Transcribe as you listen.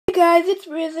guys, it's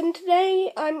Riz, and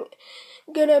today I'm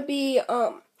gonna be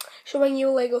showing you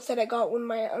a Lego set I got when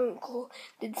my uncle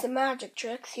did some magic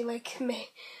tricks. He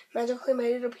magically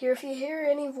made it appear. If you hear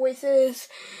any voices,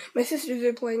 my sisters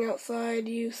are playing outside.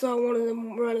 You saw one of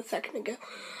them run a second ago.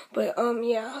 But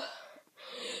yeah.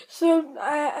 So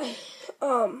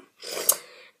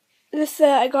this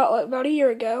set I got like about a year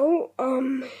ago.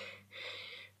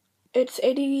 It's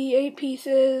 88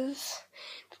 pieces.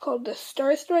 Called the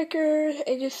Star Striker,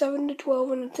 ages 7 to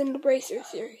 12, and it's in the Racer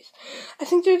series. I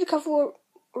think there's a couple of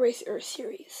Racer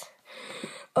series.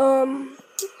 So I'm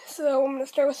gonna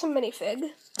start with some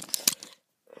minifig.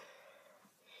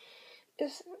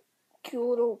 This cute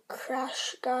little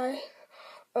Crash guy.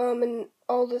 And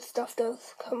all this stuff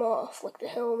does come off, like the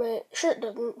helmet. Shirt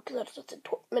doesn't, because that's just a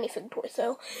minifig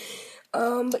torso.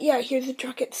 But yeah, here's the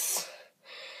truck. It's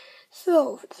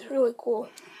really cool.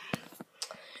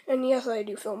 And yes, I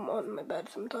do film on my bed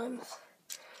sometimes.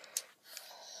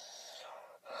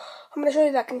 I'm going to show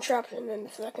you that contraption in a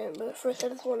second, but first I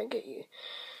just want to get you.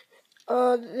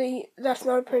 That's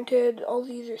not printed. All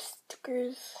these are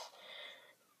stickers.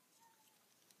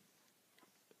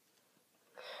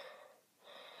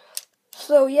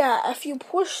 So yeah, if you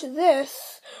push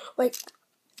this, like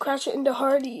crash it into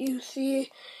hard, you see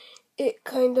it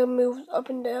kind of moves up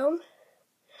and down.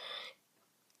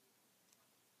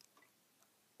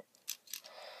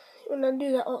 When I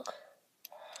do that, look.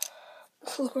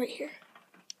 Let's look right here.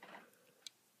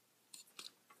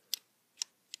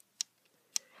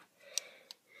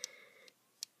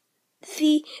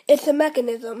 See, it's a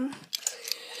mechanism.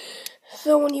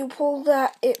 So when you pull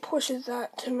that, it pushes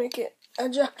that to make it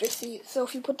ejector seat. So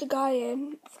if you put the guy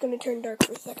in, it's going to turn dark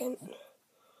for a second.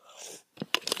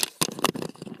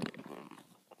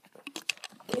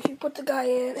 If you put the guy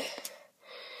in,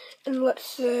 and let's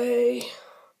say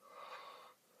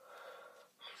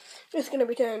it's going to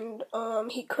pretend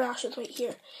he crashes right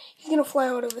here. He's going to fly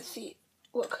out of the seat.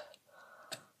 Look.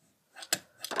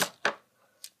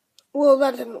 Well,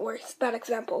 that didn't work. It's a bad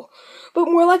example.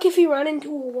 But more like if you run into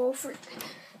a wall for,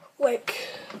 like,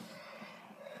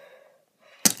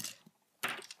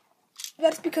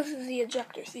 that's because of the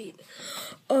ejector seat.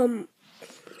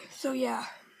 So yeah.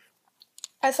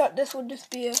 I thought this would just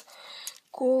be a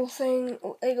cool thing,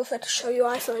 Lego set to show you.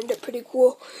 I find it pretty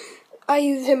cool. I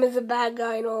use him as a bad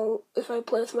guy and all if I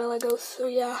play with my Legos, so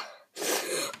yeah.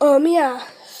 Yeah,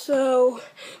 so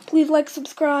please like,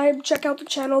 subscribe, check out the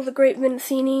channel, The Great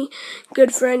Vincini,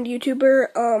 good friend, YouTuber,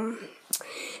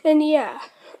 and yeah,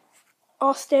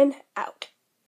 Austin out.